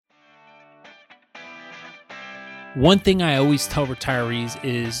One thing I always tell retirees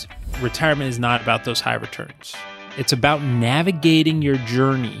is retirement is not about those high returns. It's about navigating your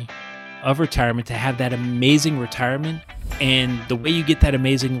journey of retirement to have that amazing retirement. And the way you get that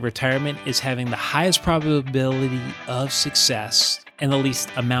amazing retirement is having the highest probability of success and the least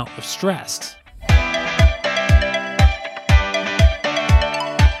amount of stress.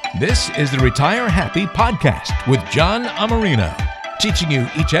 This is the Retire Happy Podcast with John Amarino, teaching you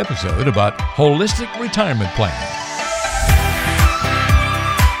each episode about holistic retirement planning.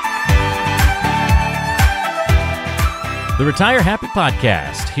 The Retire Happy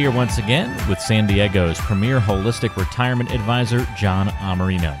Podcast, here once again with San Diego's premier holistic retirement advisor, John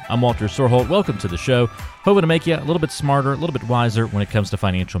Amarino. I'm Walter Sorholt. Welcome to the show. Hoping to make you a little bit smarter, a little bit wiser when it comes to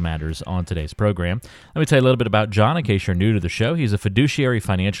financial matters on today's program. Let me tell you a little bit about John in case you're new to the show. He's a fiduciary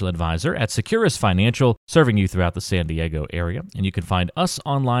financial advisor at Securus Financial, serving you throughout the San Diego area. And you can find us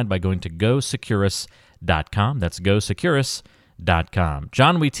online by going to GoSecurus.com. That's GoSecurus.com.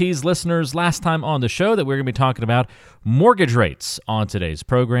 John, we teased listeners last time on the show that we're going to be talking about mortgage rates on today's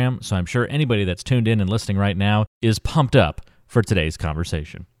program, so I'm sure anybody that's tuned in and listening right now is pumped up for today's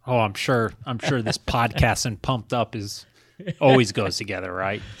conversation. Oh, I'm sure this podcast and pumped up is always goes together,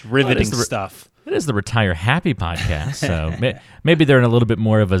 right? It's riveting stuff. It is the Retire Happy Podcast, so maybe they're in a little bit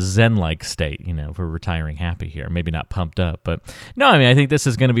more of a Zen-like state, for retiring happy here. Maybe not pumped up, but no, I think this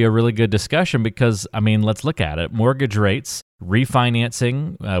is going to be a really good discussion because, let's look at it. Mortgage rates,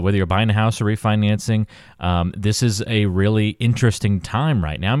 refinancing, whether you're buying a house or refinancing, this is a really interesting time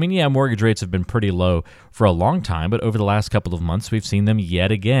right now. Mortgage rates have been pretty low for a long time, but over the last couple of months, we've seen them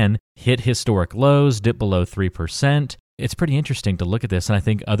yet again hit historic lows, dip below 3%. It's pretty interesting to look at this, and I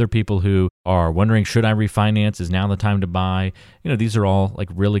think other people who are wondering, should I refinance? Is now the time to buy? These are all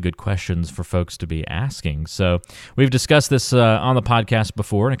really good questions for folks to be asking. So we've discussed this on the podcast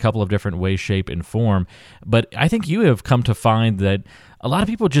before in a couple of different ways, shape, and form, but I think you have come to find that a lot of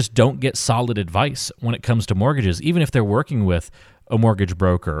people just don't get solid advice when it comes to mortgages, even if they're working with a mortgage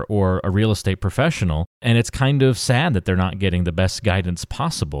broker or a real estate professional, and it's kind of sad that they're not getting the best guidance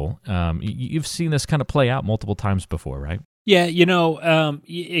possible. You've seen this kind of play out multiple times before, right? Yeah,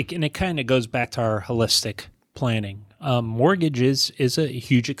 it kind of goes back to our holistic planning. Mortgages is a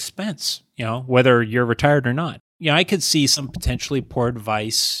huge expense, whether you're retired or not. I could see some potentially poor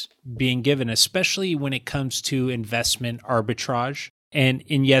advice being given, especially when it comes to investment arbitrage. And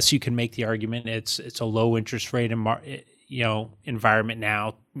yes, you can make the argument it's a low interest rate environment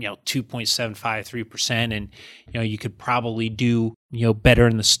now, 2.75, 3%. And, you could probably do, better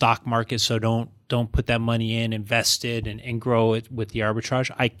in the stock market. So don't put that money in, invest it and grow it with the arbitrage.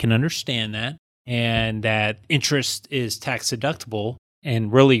 I can understand that. And that interest is tax deductible.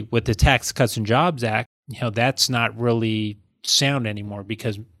 And really with the Tax Cuts and Jobs Act, that's not really sound anymore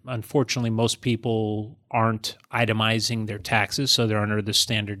because unfortunately most people aren't itemizing their taxes. So they're under the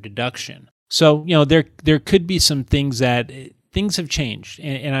standard deduction. So, there could be some things things have changed.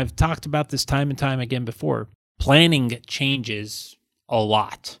 And I've talked about this time and time again before. Planning changes a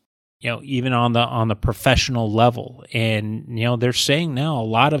lot, even on the professional level. And, they're saying now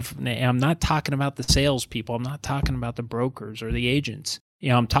I'm not talking about the salespeople. I'm not talking about the brokers or the agents.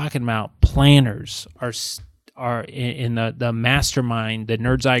 I'm talking about planners are in the mastermind, the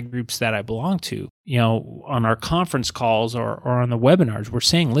Nerd's Eye groups that I belong to, on our conference calls or on the webinars, we're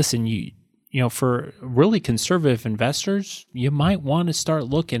saying, listen, for really conservative investors, you might want to start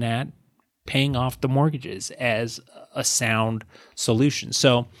looking at paying off the mortgages as a sound solution.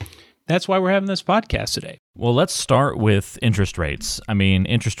 So that's why we're having this podcast today. Well, let's start with interest rates.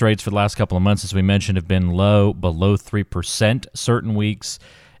 Interest rates for the last couple of months, as we mentioned, have been low, below 3% certain weeks.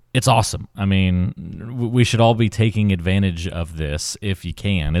 It's awesome. We should all be taking advantage of this if you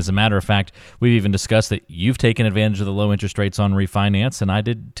can. As a matter of fact, we've even discussed that you've taken advantage of the low interest rates on refinance, and I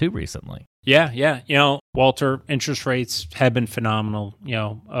did too recently. Yeah. Walter, interest rates have been phenomenal,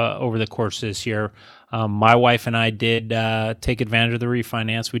 over the course of this year. My wife and I did take advantage of the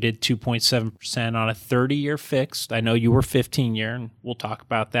refinance. We did 2.7% on a 30-year fixed. I know you were 15-year, and we'll talk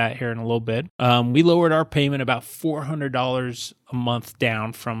about that here in a little bit. We lowered our payment about $400 a month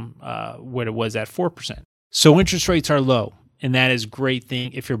down from what it was at 4%. So interest rates are low, and that is a great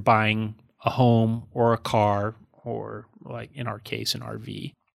thing if you're buying a home or a car or, like in our case, an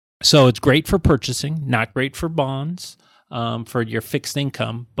RV. So it's great for purchasing, not great for bonds, for your fixed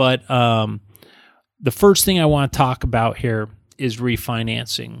income. But the first thing I want to talk about here is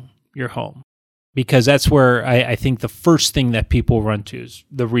refinancing your home, because that's where I think the first thing that people run to is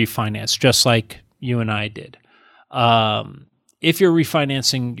the refinance, just like you and I did. If you're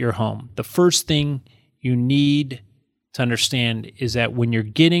refinancing your home, the first thing you need to understand is that when you're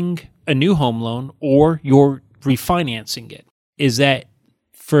getting a new home loan or you're refinancing it is that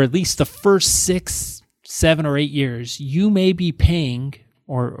for at least the first 6, 7, or 8 years, you may be paying,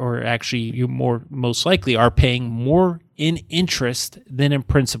 or actually you most likely are paying more in interest than in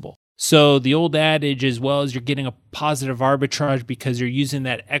principal. So the old adage, as well as you're getting a positive arbitrage because you're using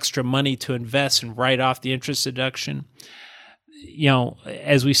that extra money to invest and write off the interest deduction,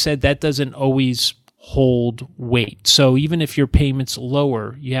 as we said, that doesn't always hold weight. So even if your payment's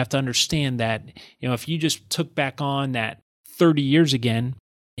lower, you have to understand that, if you just took back on that 30 years again,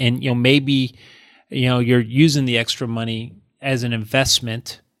 and maybe you're using the extra money as an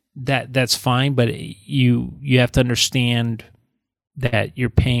investment, that's fine, but you have to understand that you're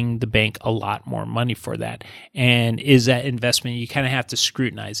paying the bank a lot more money for that. And is that investment, you kind of have to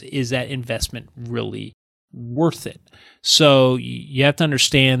scrutinize, is that investment really worth it? So you have to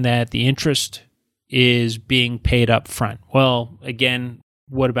understand that the interest is being paid up front. Well, again,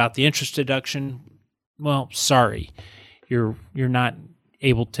 what about the interest deduction? Well, sorry, you're not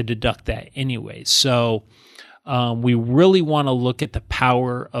able to deduct that anyway. So we really want to look at the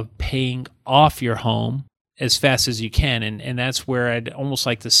power of paying off your home as fast as you can. And that's where I'd almost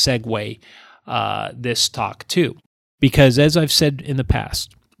like to segue this talk too. Because as I've said in the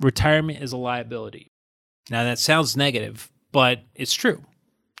past, retirement is a liability. Now that sounds negative, but it's true.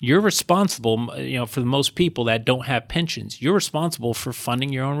 You're responsible, for the most people that don't have pensions, you're responsible for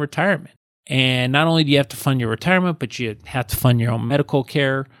funding your own retirement. And not only do you have to fund your retirement, but you have to fund your own medical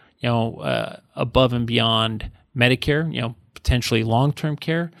care, above and beyond Medicare, potentially long-term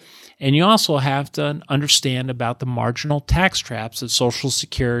care. And you also have to understand about the marginal tax traps of Social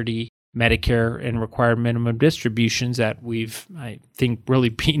Security, Medicare, and required minimum distributions that we've, I think, really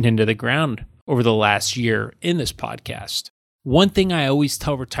beaten into the ground over the last year in this podcast. One thing I always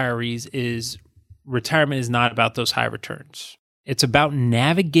tell retirees is retirement is not about those high returns. It's about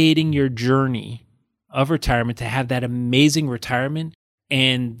navigating your journey of retirement to have that amazing retirement.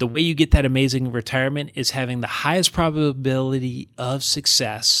 And the way you get that amazing retirement is having the highest probability of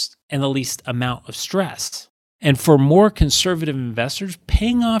success and the least amount of stress. And for more conservative investors,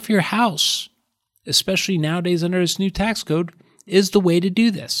 paying off your house, especially nowadays under this new tax code, is the way to do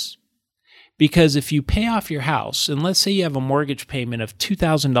this. Because if you pay off your house, and let's say you have a mortgage payment of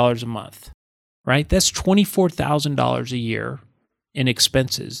 $2,000 a month, right? That's $24,000 a year in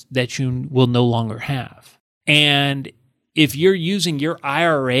expenses that you will no longer have. And if you're using your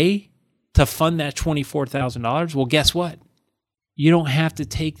IRA to fund that $24,000, well, guess what? You don't have to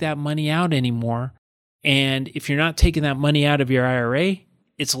take that money out anymore. And if you're not taking that money out of your IRA,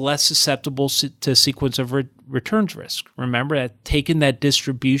 it's less susceptible to sequence of returns risk. Remember that taking that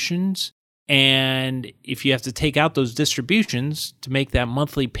distributions, and if you have to take out those distributions to make that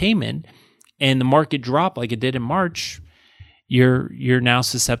monthly payment and the market drop like it did in March, you're now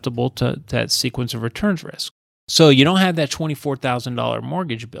susceptible to that sequence of returns risk. So you don't have that $24,000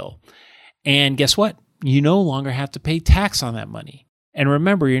 mortgage bill. And guess what? You no longer have to pay tax on that money. And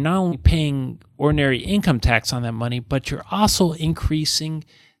remember, you're not only paying ordinary income tax on that money, but you're also increasing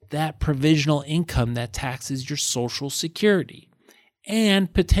that provisional income that taxes your Social Security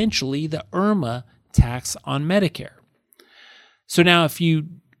and potentially the IRMA tax on Medicare. So now if you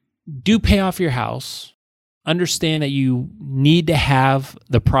do pay off your house, understand that you need to have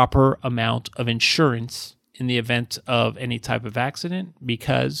the proper amount of insurance in the event of any type of accident,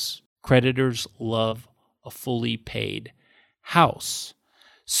 because creditors love a fully paid house.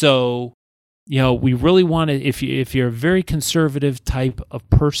 So, we really want to, if you're a very conservative type of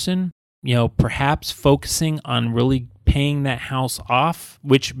person, perhaps focusing on really paying that house off,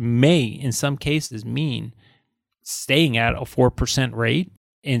 which may in some cases mean staying at a 4% rate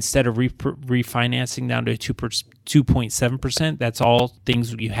instead of refinancing down to 2.7%. That's all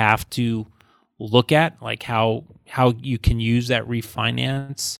things you have to look at, like how you can use that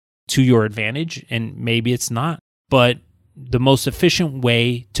refinance to your advantage, and maybe it's not. But the most efficient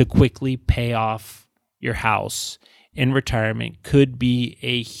way to quickly pay off your house in retirement could be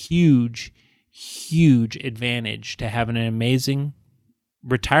a huge, huge advantage to having an amazing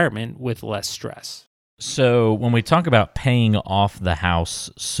retirement with less stress. So when we talk about paying off the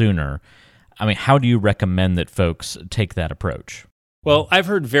house sooner, how do you recommend that folks take that approach? Well, I've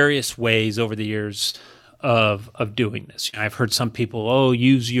heard various ways over the years of doing this. I've heard some people,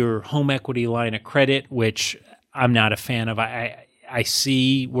 use your home equity line of credit, which I'm not a fan of. I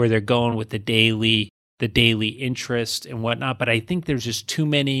see where they're going with the daily interest and whatnot, but I think there's just too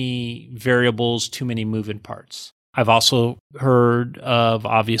many variables, too many moving parts. I've also heard of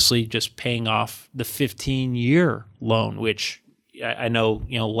obviously just paying off the 15-year loan, which I know,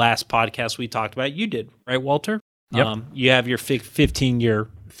 last podcast we talked about, you did, right, Walter? Yep. You have your 15-year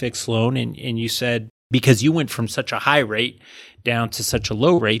fixed loan, and you said because you went from such a high rate down to such a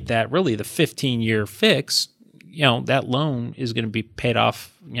low rate that really the 15-year fix, that loan is going to be paid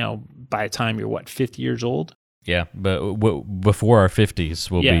off, by the time you're 50 years old. Yeah, but before our 50s,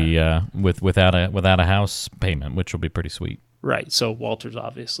 we'll be without a house payment, which will be pretty sweet. Right. So Walter's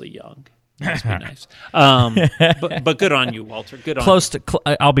obviously young. Must be nice. But good on you, Walter. Good on you.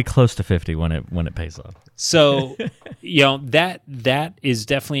 I'll be close to 50 when it pays off. So, that is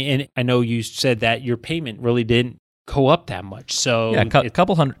definitely, and I know you said that your payment really didn't go up that much. So yeah,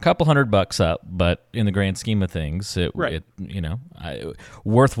 couple hundred bucks up, but in the grand scheme of things,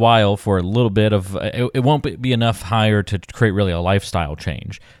 worthwhile for a little bit of. It won't be enough higher to create really a lifestyle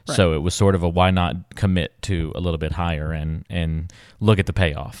change. Right. So it was sort of a why not commit to a little bit higher and look at the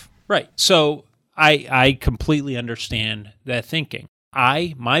payoff. Right. So I completely understand that thinking.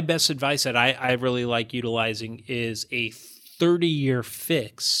 My best advice that I really like utilizing is a 30-year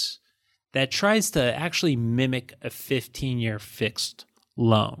fix that tries to actually mimic a 15-year fixed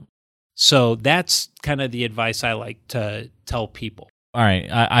loan. So that's kind of the advice I like to tell people. All right.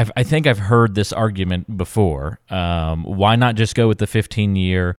 I think I've heard this argument before. Why not just go with the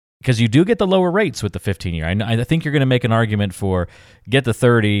 15-year? Because you do get the lower rates with the 15-year. I think you're going to make an argument for get the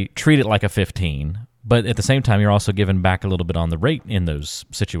 30, treat it like a 15, but at the same time, you're also giving back a little bit on the rate in those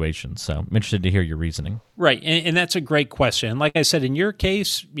situations. So I'm interested to hear your reasoning. Right, and that's a great question. Like I said, in your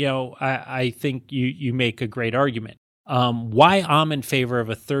case, I think you make a great argument. Why I'm in favor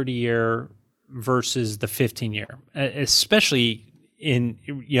of a 30-year versus the 15-year, especially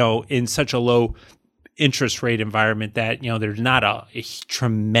in such a low interest rate environment that there's not a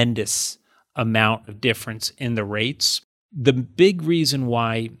tremendous amount of difference in the rates. The big reason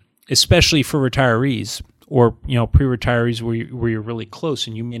why, especially for retirees or pre-retirees where you're really close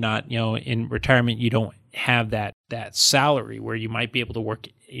and you may not, in retirement you don't have that salary where you might be able to work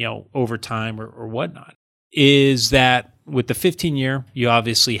overtime or whatnot, is that with the 15-year you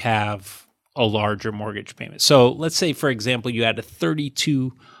obviously have a larger mortgage payment. So let's say, for example, you had a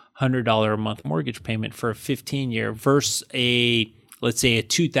 $3,200 a month mortgage payment for a 15-year versus let's say a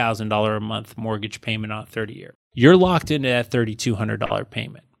 $2,000 a month mortgage payment on a 30-year. You're locked into that $3,200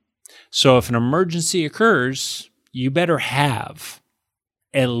 payment. So if an emergency occurs, you better have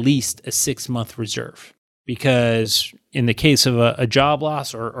at least a 6-month reserve, because in the case of a job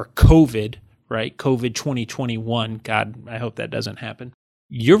loss or COVID, right? COVID 2021, God, I hope that doesn't happen.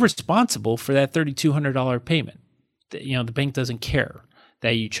 You're responsible for that $3,200 payment. The bank doesn't care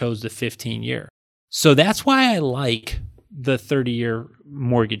that you chose the 15-year. So that's why I like the 30-year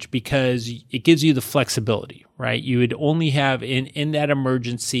mortgage, because it gives you the flexibility, right? You would only have in that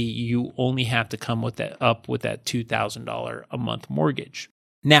emergency, you only have to come with that $2,000 a month mortgage.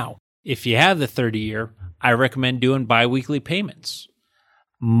 Now, if you have the 30-year, I recommend doing biweekly payments.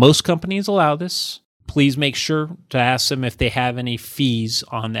 Most companies allow this. Please make sure to ask them if they have any fees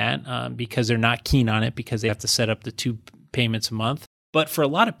on that, because they're not keen on it because they have to set up the 2 payments a month. But for a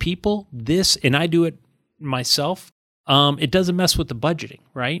lot of people, and I do it myself, it doesn't mess with the budgeting,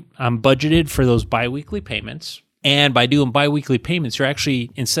 right? I'm budgeted for those biweekly payments. And by doing biweekly payments, you're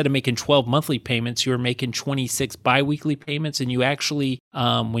actually, instead of making 12 monthly payments, you're making 26 biweekly payments. And you actually,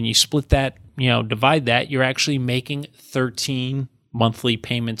 when you split that, divide that, you're actually making 13 monthly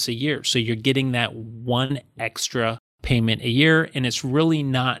payments a year. So you're getting that one extra payment a year, and it's really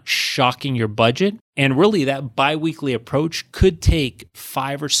not shocking your budget. And really, that biweekly approach could take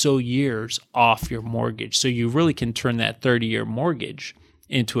 5 or so years off your mortgage. So you really can turn that 30-year mortgage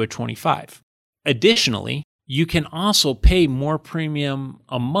into a 25. Additionally, you can also pay more premium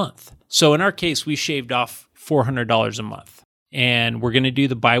a month. So in our case, we shaved off $400 a month, and we're going to do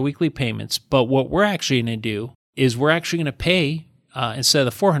the biweekly payments. But what we're actually going to do is we're actually going to pay, instead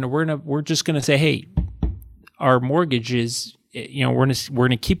of the $400, we're just going to say, hey, our mortgage is, we're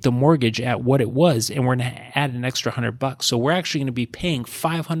going to keep the mortgage at what it was, and we're going to add an extra $100. So we're actually going to be paying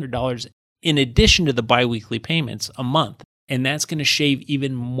 $500 in addition to the biweekly payments a month, and that's going to shave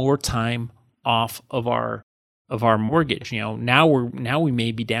even more time off of our mortgage. Now we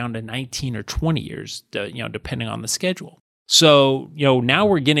may be down to 19 or 20 years, depending on the schedule. So now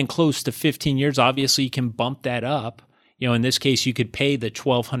we're getting close to 15 years. Obviously, you can bump that up. In this case, you could pay the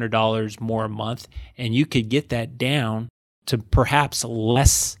 $1,200 more a month, and you could get that down to perhaps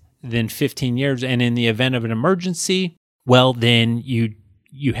less than 15 years. And in the event of an emergency, well, then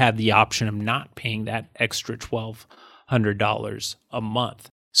you have the option of not paying that extra $1,200 a month.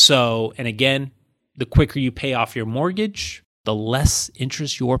 So, and again, the quicker you pay off your mortgage, the less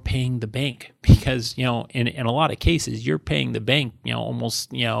interest you're paying the bank, because, in a lot of cases, you're paying the bank,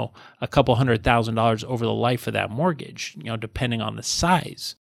 almost, a couple $100,000 over the life of that mortgage, depending on the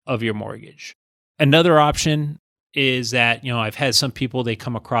size of your mortgage. Another option is that, I've had some people, they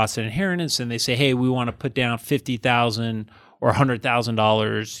come across an inheritance and they say, hey, we want to put down $50,000 or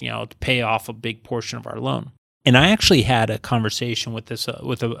 $100,000, to pay off a big portion of our loan. And I actually had a conversation with this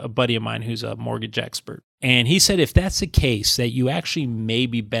with a buddy of mine who's a mortgage expert. And he said, if that's the case, that you actually may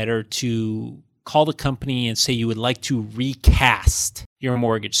be better to call the company and say you would like to recast your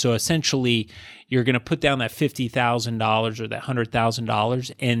mortgage. So essentially, you're going to put down that $50,000 or that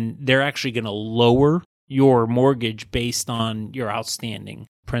 $100,000, and they're actually going to lower your mortgage based on your outstanding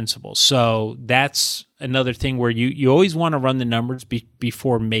principal. So that's another thing where you always want to run the numbers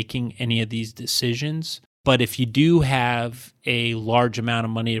before making any of these decisions. But if you do have a large amount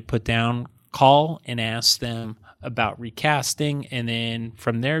of money to put down, call and ask them about recasting, and then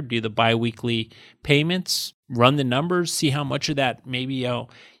from there do the biweekly payments, run the numbers, see how much of that maybe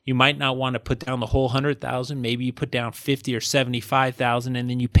you might not want to put down the whole 100,000, maybe you put down 50 or 75,000, and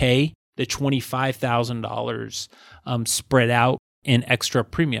then you pay the $25,000 spread out in extra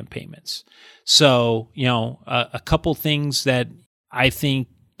premium payments. So, a couple things that I think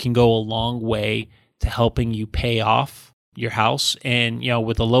can go a long way to helping you pay off your house. And,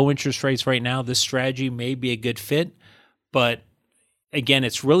 with the low interest rates right now, this strategy may be a good fit. But again,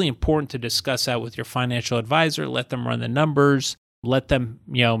 it's really important to discuss that with your financial advisor, let them run the numbers, let them,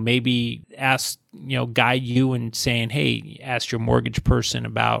 maybe ask, guide you and saying, hey, ask your mortgage person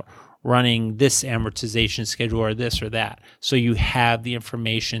about running this amortization schedule or this or that. So you have the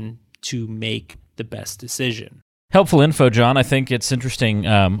information to make the best decision. Helpful info, John. I think it's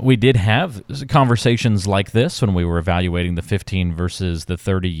interesting. We did have conversations like this when we were evaluating the 15 versus the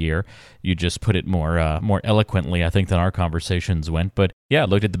 30 year. You just put it more eloquently, I think, than our conversations went. But yeah,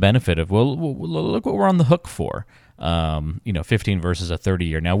 looked at the benefit of, look what we're on the hook for. 15 versus a 30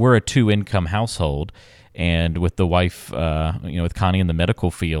 year. Now we're a 2-income household, and with the wife, with Connie in the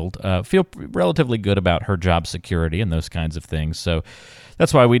medical field, feel relatively good about her job security and those kinds of things. So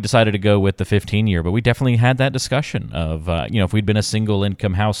that's why we decided to go with the 15-year. But we definitely had that discussion of, if we'd been a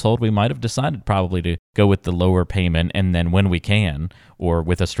single-income household, we might have decided probably to go with the lower payment, and then when we can, or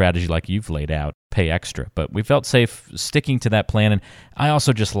with a strategy like you've laid out, pay extra. But we felt safe sticking to that plan, and I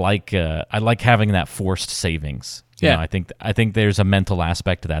also just like having that forced savings. I think there's a mental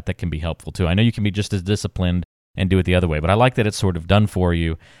aspect to that can be helpful too. I know you can be just as disciplined and do it the other way, but I like that it's sort of done for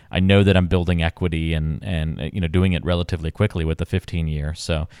you. I know that I'm building equity and doing it relatively quickly with the 15-year.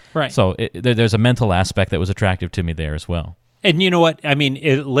 So right. So there's a mental aspect that was attractive to me there as well. And you know what? I mean,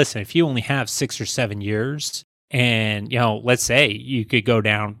 listen, if you only have 6 or 7 years, and let's say you could go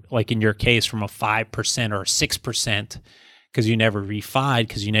down, like in your case, from a 5% or 6%. Because you never refied,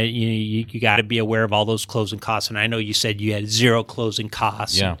 because you got to be aware of all those closing costs. And I know you said you had 0 closing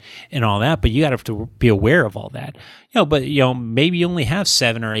costs and all that, but you got to be aware of all that. But maybe you only have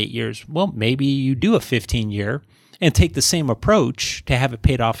 7 or 8 years. Well, maybe you do a 15-year and take the same approach to have it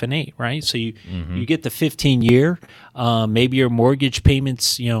paid off in 8, right? So you get the 15-year. Maybe your mortgage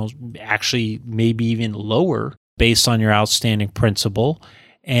payments, actually maybe even lower based on your outstanding principal.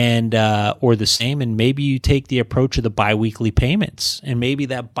 And or the same, and maybe you take the approach of the biweekly payments, and maybe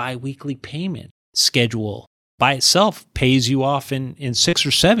that biweekly payment schedule by itself pays you off in 6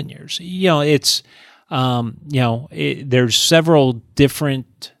 or 7 years. It's there's several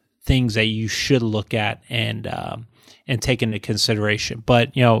different things that you should look at and take into consideration.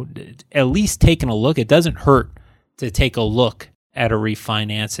 But at least taking a look, it doesn't hurt to take a look at a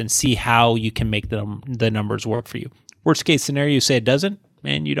refinance and see how you can make the numbers work for you. Worst case scenario, you say it doesn't,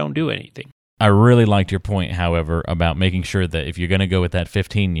 and you don't do anything. I really liked your point, however, about making sure that if you're going to go with that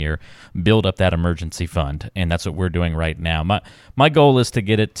 15-year, build up that emergency fund, and that's what we're doing right now. My goal is to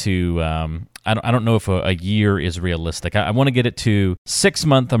get it to, I don't know if a year is realistic. I want to get it to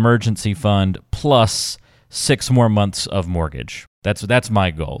 6-month emergency fund plus 6 more months of mortgage. That's my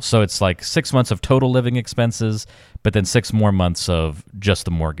goal. So it's like 6 months of total living expenses, but then 6 more months of just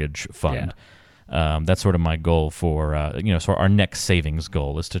the mortgage fund. Yeah. That's sort of my goal for so our next savings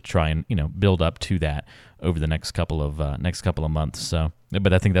goal is to try and build up to that over the next couple of months. So,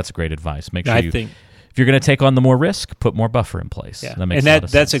 but I think that's great advice. Make sure if you're going to take on the more risk, put more buffer in place. Yeah. That makes a lot of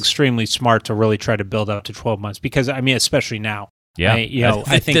sense. That's extremely smart to really try to build up to 12 months because especially now. Yeah,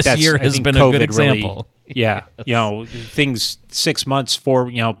 I think this year has been a good example. Really, things 6 months for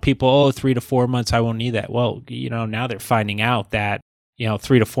people. 3 to 4 months. I won't need that. Well, now they're finding out that.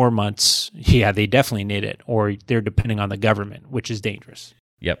 3 to 4 months, they definitely need it, or they're depending on the government, which is dangerous.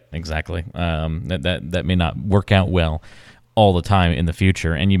 Yep, exactly. That may not work out well all the time in the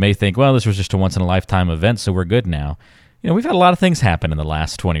future, and you may think, well, this was just a once-in-a-lifetime event, so we're good now. we've had a lot of things happen in the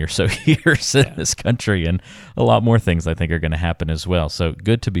last 20 or so years in this country, and a lot more things I think are going to happen as well. So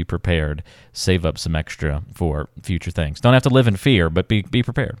good to be prepared, save up some extra for future things. Don't have to live in fear, but be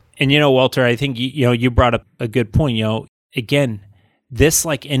prepared. And, Walter, I think, you brought up a good point. Again, this,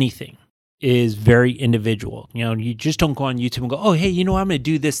 like anything, is very individual. You just don't go on YouTube and go, oh, hey, I'm going to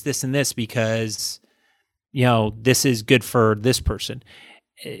do this, this, and this because, this is good for this person.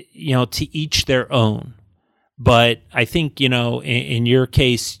 To each their own. But I think, in your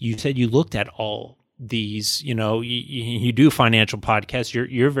case, you said you looked at all these, you do financial podcasts.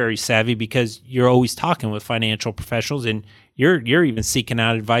 You're very savvy because you're always talking with financial professionals, and you're even seeking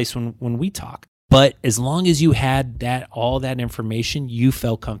out advice when we talk. But as long as you had all that information, you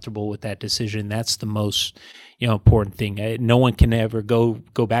felt comfortable with that decision. That's the most, important thing. No one can ever go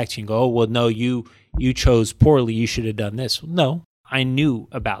back to you and go, oh, well, no, you chose poorly. You should have done this. No, I knew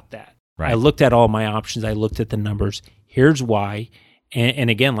about that. Right. I looked at all my options. I looked at the numbers. Here's why. And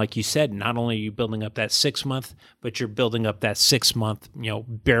again, like you said, not only are you building up that 6 month, but you're building up that 6 month,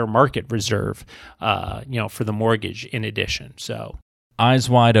 bear market reserve, for the mortgage in addition. So eyes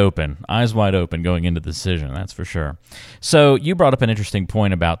wide open going into the decision, that's for sure. So you brought up an interesting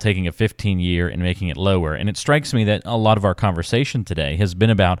point about taking a 15-year and making it lower, and it strikes me that a lot of our conversation today has been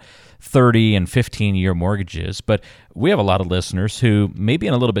about 30 and 15-year mortgages, but we have a lot of listeners who may be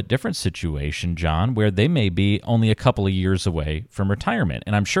in a little bit different situation, John, where they may be only a couple of years away from retirement.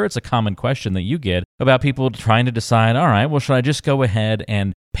 And I'm sure it's a common question that you get about people trying to decide, all right, well, should I just go ahead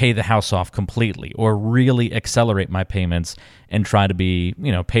and pay the house off completely or really accelerate my payments and try to be,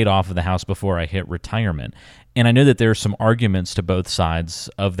 paid off of the house before I hit retirement? And I know that there are some arguments to both sides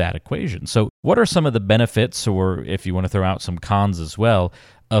of that equation. So what are some of the benefits, or if you want to throw out some cons as well,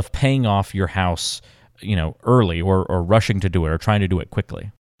 of paying off your house, early or rushing to do it or trying to do it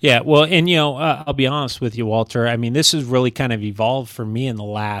quickly? Yeah, well, and, I'll be honest with you, Walter. I mean, this has really kind of evolved for me in the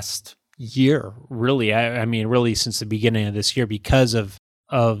last year, really. I mean, really since the beginning of this year because of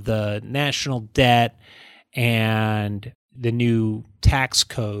the national debt and the new tax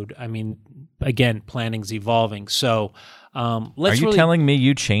code. I mean, again, planning's evolving. So are you telling me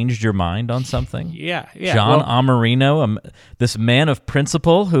you changed your mind on something? Yeah. John Amarino, this man of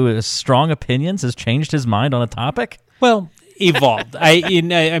principle who has strong opinions, has changed his mind on a topic? Well, evolved.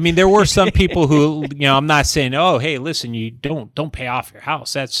 I mean, there were some people who, I'm not saying, oh, hey, listen, you don't pay off your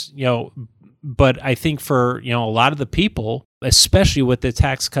house. That's, but I think for, a lot of the people, especially with the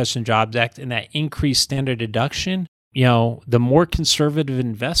Tax Cuts and Jobs Act and that increased standard deduction, the more conservative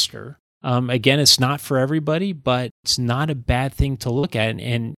investor, again, it's not for everybody, but it's not a bad thing to look at.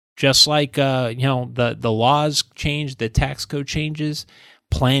 And just like, the laws change, the tax code changes,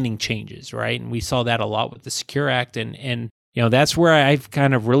 planning changes, right? And we saw that a lot with the Secure Act. And that's where I've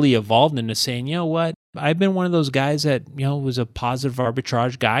kind of really evolved into saying, you know what? I've been one of those guys that, was a positive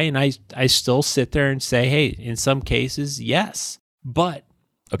arbitrage guy. And I still sit there and say, hey, in some cases, yes. But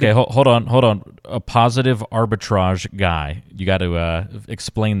okay, hold on. A positive arbitrage guy. You got to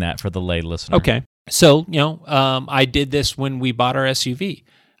explain that for the lay listener. Okay. So, I did this when we bought our SUV.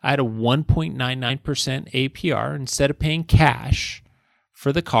 I had a 1.99% APR. Instead of paying cash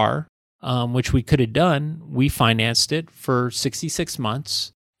for the car, which we could have done, we financed it for 66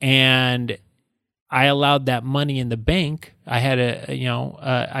 months. And I allowed that money in the bank. I had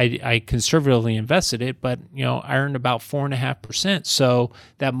I conservatively invested it, but, I earned about 4.5%. So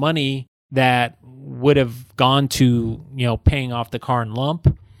that money that would have gone to, paying off the car in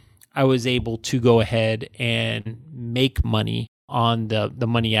lump, I was able to go ahead and make money on the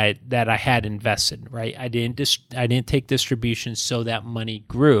money that I had invested, right? I didn't take distributions, so that money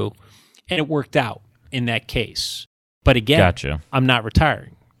grew, and it worked out in that case. But again, gotcha. I'm not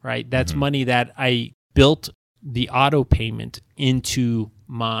retiring. Right, that's money that I built the auto payment into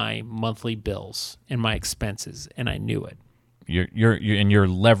my monthly bills and my expenses, and I knew it. You're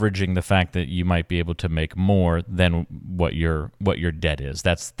leveraging the fact that you might be able to make more than what your debt is.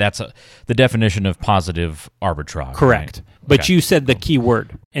 That's the definition of positive arbitrage. Correct. Right? But okay. You said the key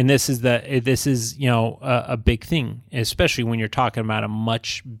word, and this is a big thing, especially when you're talking about a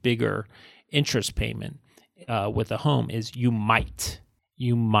much bigger interest payment with a home. Is you might.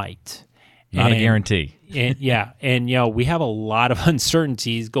 Not a guarantee. And we have a lot of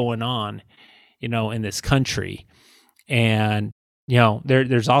uncertainties going on, in this country. And,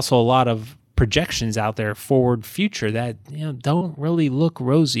 there's also a lot of projections out there forward future that, don't really look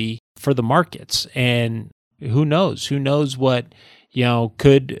rosy for the markets. And who knows what,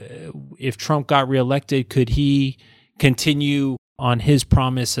 could, if Trump got reelected, could he continue on his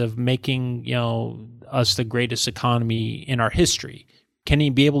promise of making, us the greatest economy in our history? Can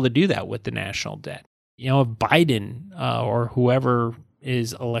he be able to do that with the national debt? if Biden or whoever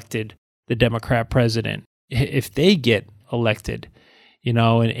is elected, the Democrat president, if they get elected,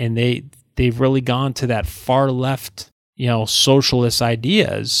 and they've really gone to that far left, socialist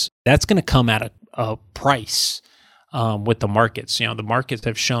ideas, that's going to come at a price with the markets. The markets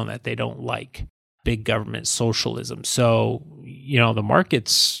have shown that they don't like big government socialism. So, the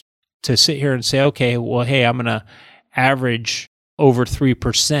markets, to sit here and say, okay, well, hey, I'm going to average over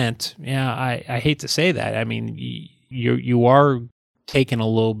 3%. Yeah, I hate to say that. I mean, you are taking a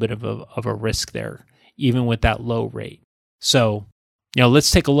little bit of a risk there, even with that low rate. So,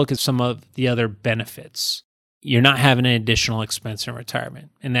 let's take a look at some of the other benefits. You're not having an additional expense in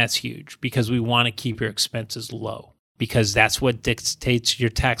retirement, and that's huge because we want to keep your expenses low because that's what dictates your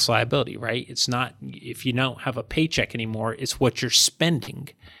tax liability, right? It's not if you don't have a paycheck anymore, it's what you're spending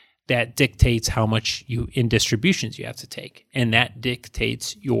that dictates how much in distributions you have to take, and that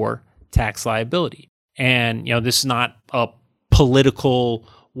dictates your tax liability. And, this is not a political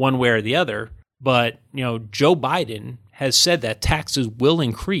one way or the other, but, Joe Biden has said that taxes will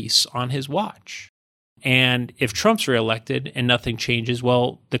increase on his watch. And if Trump's reelected and nothing changes,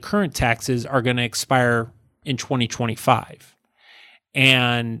 well, the current taxes are going to expire in 2025.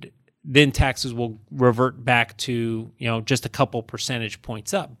 And then taxes will revert back to, just a couple percentage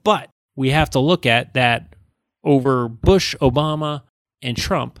points up. But we have to look at that over Bush, Obama, and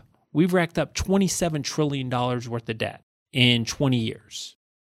Trump, we've racked up $27 trillion worth of debt in 20 years.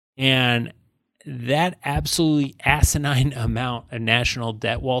 And that absolutely asinine amount of national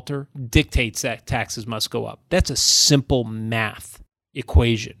debt, Walter, dictates that taxes must go up. That's a simple math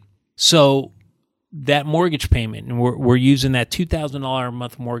equation. So that mortgage payment, and we're using that $2,000 a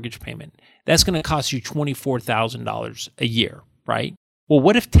month mortgage payment, that's going to cost you $24,000 a year, right? Well,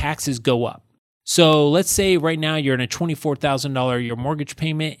 what if taxes go up? So let's say right now you're in a $24,000 a year mortgage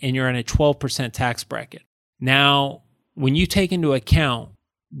payment and you're in a 12% tax bracket. Now, when you take into account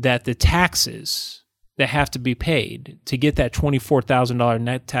that the taxes that have to be paid to get that $24,000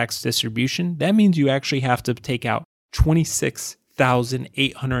 net tax distribution, that means you actually have to take out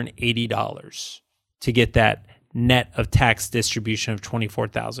 $26,880 to get that net of tax distribution of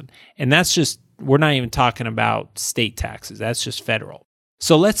 $24,000. And that's just, we're not even talking about state taxes. That's just federal.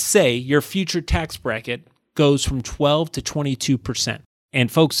 So let's say your future tax bracket goes from 12 to 22%.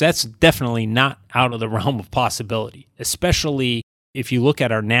 And folks, that's definitely not out of the realm of possibility, especially if you look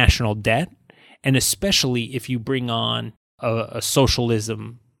at our national debt, and especially if you bring on a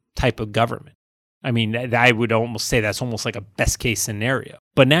socialism type of government. I mean, I would almost say that's almost like a best case scenario.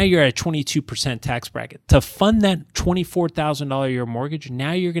 But now you're at a 22% tax bracket. To fund that $24,000 a year mortgage,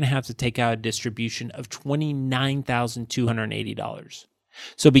 now you're going to have to take out a distribution of $29,280.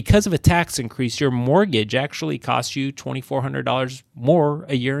 So because of a tax increase, your mortgage actually costs you $2,400 more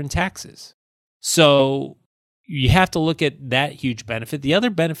a year in taxes. So you have to look at that huge benefit. The other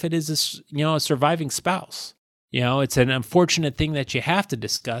benefit is this, a surviving spouse. It's an unfortunate thing that you have to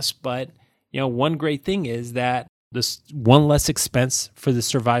discuss, but one great thing is that this one less expense for the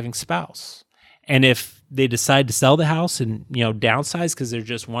surviving spouse. And if they decide to sell the house and, downsize because they're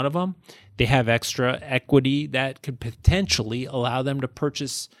just one of them, they have extra equity that could potentially allow them to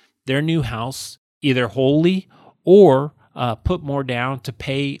purchase their new house either wholly or put more down to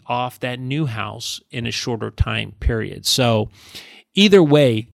pay off that new house in a shorter time period. So either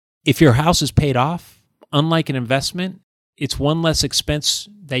way, if your house is paid off, unlike an investment, it's one less expense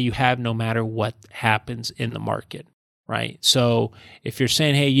that you have no matter what happens in the market, right? So if you're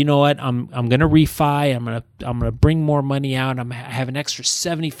saying, hey, you know what, I'm going to refi, I'm going to bring more money out, I have an extra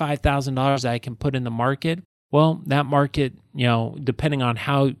 $75,000 that I can put in the market. Well, that market, depending on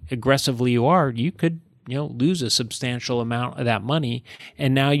how aggressively you are, you could lose a substantial amount of that money,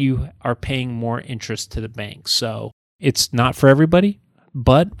 and now you are paying more interest to the bank. So it's not for everybody,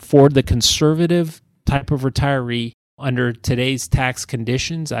 but for the conservative type of retiree under today's tax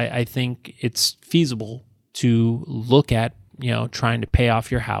conditions, I think it's feasible to look at, trying to pay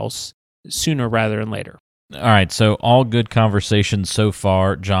off your house sooner rather than later. All right, so all good conversation so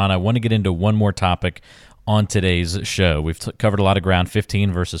far. John, I want to get into one more topic on today's show. We've covered a lot of ground: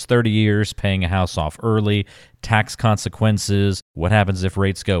 15 versus 30 years, paying a house off early, tax consequences, what happens if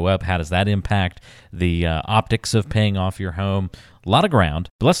rates go up, how does that impact the optics of paying off your home. A lot of ground.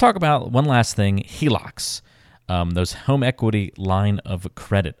 But let's talk about one last thing: HELOCs. Those home equity line of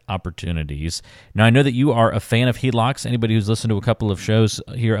credit opportunities. Now, I know that you are a fan of HELOCs. Anybody who's listened to a couple of shows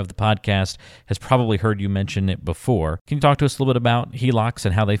here of the podcast has probably heard you mention it before. Can you talk to us a little bit about HELOCs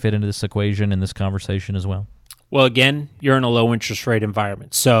and how they fit into this equation and this conversation as well? Well, again, you're in a low interest rate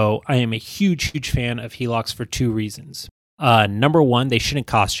environment. So I am a huge fan of HELOCs for two reasons. Number one, they shouldn't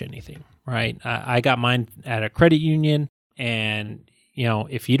cost you anything, right? I got mine at a credit union, and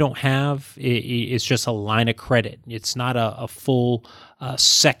if you don't have, it's just a line of credit. It's not a full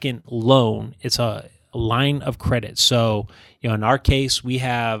second loan. It's a line of credit. So, in our case, we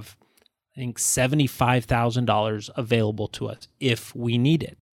have, I think, $75,000 available to us if we need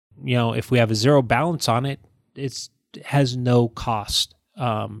it. If we have a zero balance on it, it has no cost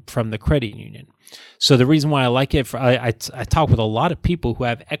from the credit union. So the reason why I like it, I talk with a lot of people who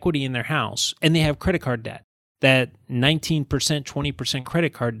have equity in their house and they have credit card debt, that 19%, 20%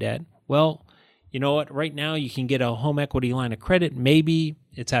 credit card debt. Well, you know what? Right now you can get a home equity line of credit. Maybe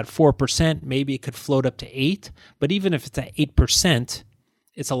it's at 4%. Maybe it could float up to 8%. But even if it's at 8%,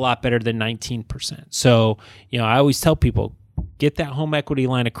 it's a lot better than 19%. So, I always tell people, get that home equity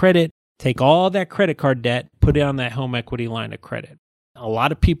line of credit, take all that credit card debt, put it on that home equity line of credit. A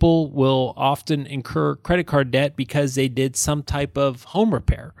lot of people will often incur credit card debt because they did some type of home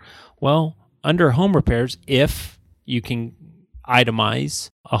repair. Well, under home repairs, if you can itemize,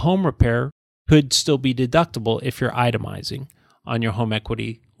 a home repair could still be deductible if you're itemizing on your home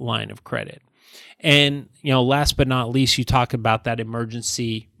equity line of credit. And, last but not least, you talk about that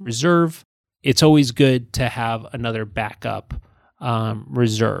emergency reserve. It's always good to have another backup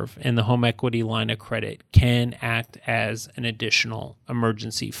reserve, and the home equity line of credit can act as an additional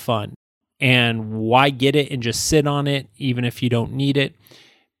emergency fund. And why get it and just sit on it even if you don't need it?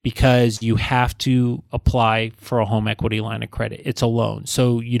 Because you have to apply for a home equity line of credit. It's a loan.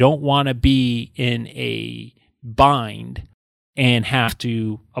 So you don't want to be in a bind and have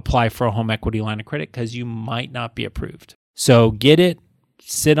to apply for a home equity line of credit because you might not be approved. So get it,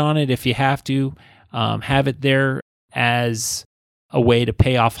 sit on it if you have to, have it there as a way to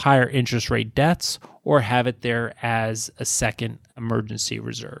pay off higher interest rate debts, or have it there as a second emergency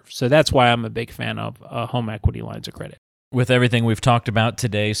reserve. So that's why I'm a big fan of home equity lines of credit. With everything we've talked about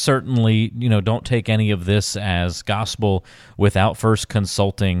today, certainly, don't take any of this as gospel without first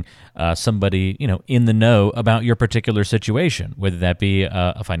consulting somebody, in the know about your particular situation, whether that be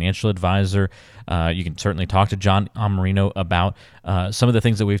a financial advisor. You can certainly talk to John Amarino about some of the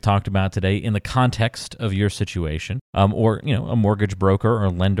things that we've talked about today in the context of your situation, or, a mortgage broker or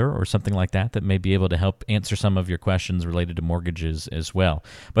lender or something like that may be able to help answer some of your questions related to mortgages as well.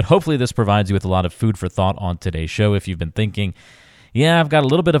 But hopefully this provides you with a lot of food for thought on today's show. If you've been thinking, yeah, I've got a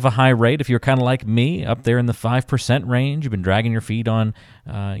little bit of a high rate. If you're kind of like me, up there in the 5% range, you've been dragging your feet on,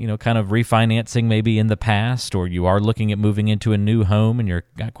 kind of refinancing maybe in the past, or you are looking at moving into a new home and you've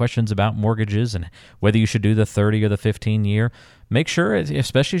got questions about mortgages and whether you should do the 30 or the 15 year, make sure,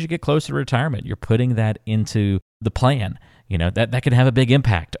 especially as you get closer to retirement, you're putting that into the plan. That can have a big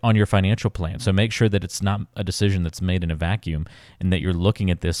impact on your financial plan. So make sure that it's not a decision that's made in a vacuum and that you're looking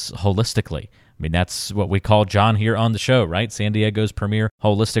at this holistically. I mean, that's what we call John here on the show, right? San Diego's premier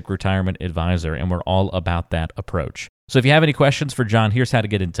holistic retirement advisor, and we're all about that approach. So if you have any questions for John, here's how to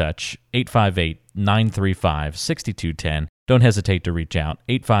get in touch. 858-935-6210. Don't hesitate to reach out.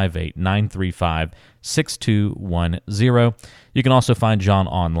 858-935-6210. You can also find John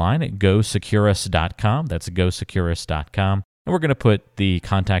online at GoSecurus.com. That's GoSecurus.com. And we're going to put the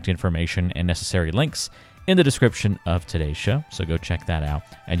contact information and necessary links in the description of today's show. So go check that out,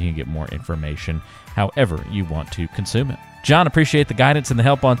 and you can get more information however you want to consume it. John, appreciate the guidance and the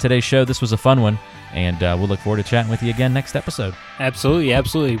help on today's show. This was a fun one, and we'll look forward to chatting with you again next episode. Absolutely,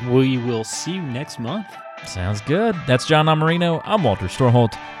 absolutely. We will see you next month. Sounds good. That's John Amarino. I'm Walter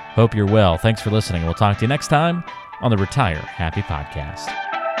Storholt. Hope you're well. Thanks for listening. We'll talk to you next time on the Retire Happy Podcast.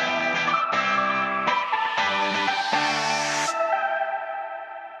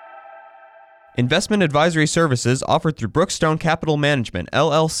 Investment advisory services offered through Brookstone Capital Management,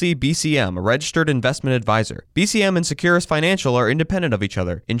 LLC BCM, a registered investment advisor. BCM and Securus Financial are independent of each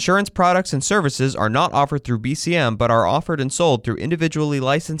other. Insurance products and services are not offered through BCM, but are offered and sold through individually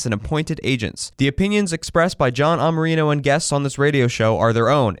licensed and appointed agents. The opinions expressed by John Amarino and guests on this radio show are their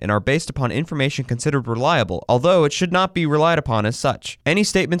own and are based upon information considered reliable, although it should not be relied upon as such. Any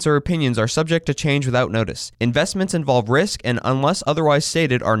statements or opinions are subject to change without notice. Investments involve risk and, unless otherwise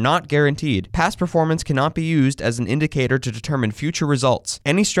stated, are not guaranteed. Past performance cannot be used as an indicator to determine future results.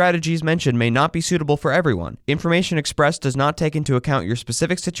 Any strategies mentioned may not be suitable for everyone. Information expressed does not take into account your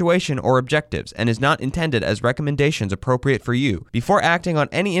specific situation or objectives and is not intended as recommendations appropriate for you. Before acting on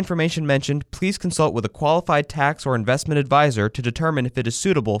any information mentioned, please consult with a qualified tax or investment advisor to determine if it is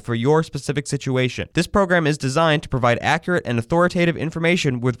suitable for your specific situation. This program is designed to provide accurate and authoritative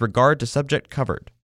information with regard to subject covered.